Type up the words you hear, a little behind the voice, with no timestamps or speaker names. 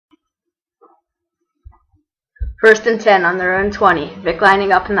First and 10 on their own 20. Vic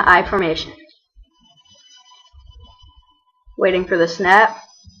lining up in the I formation. Waiting for the snap.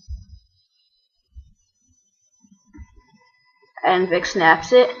 And Vic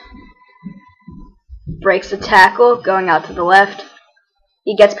snaps it. Breaks the tackle, going out to the left.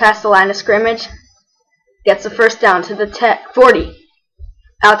 He gets past the line of scrimmage. Gets the first down to the 40.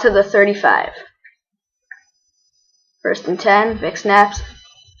 Out to the 35. First and 10. Vic snaps.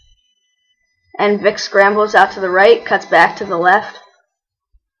 And Vic scrambles out to the right, cuts back to the left.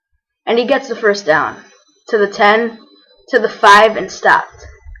 And he gets the first down. To the 10, to the 5, and stopped.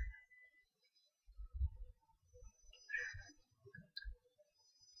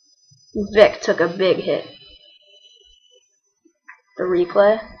 Vic took a big hit. The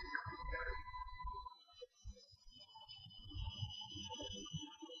replay.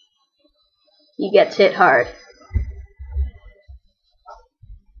 He gets hit hard.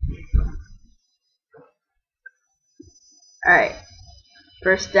 Alright.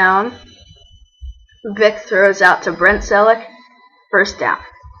 First down. Vic throws out to Brent Selleck. First down.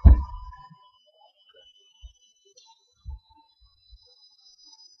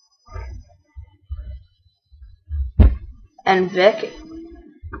 And Vic.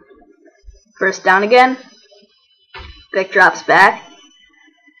 First down again. Vic drops back.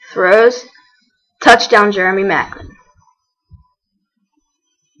 Throws. Touchdown, Jeremy Macklin.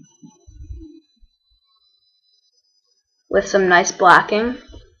 With some nice blocking,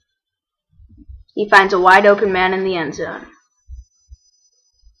 he finds a wide open man in the end zone.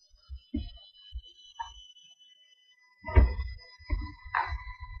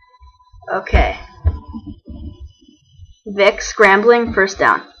 Okay. Vic scrambling, first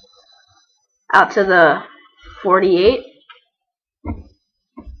down. Out to the 48.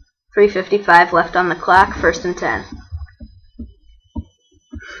 3:55 left on the clock, first and 10.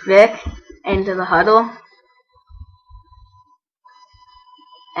 Vic into the huddle.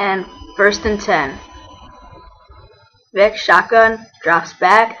 And first and 10. Vic shotgun, drops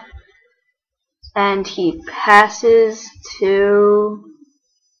back, and he passes to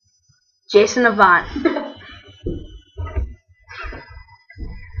Jason Avant.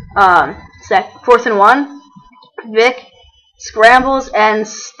 Fourth and 1. Vic scrambles and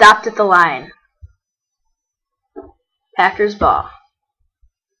stopped at the line. Packers ball.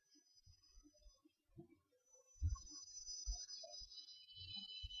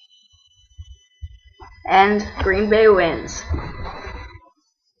 And Green Bay wins.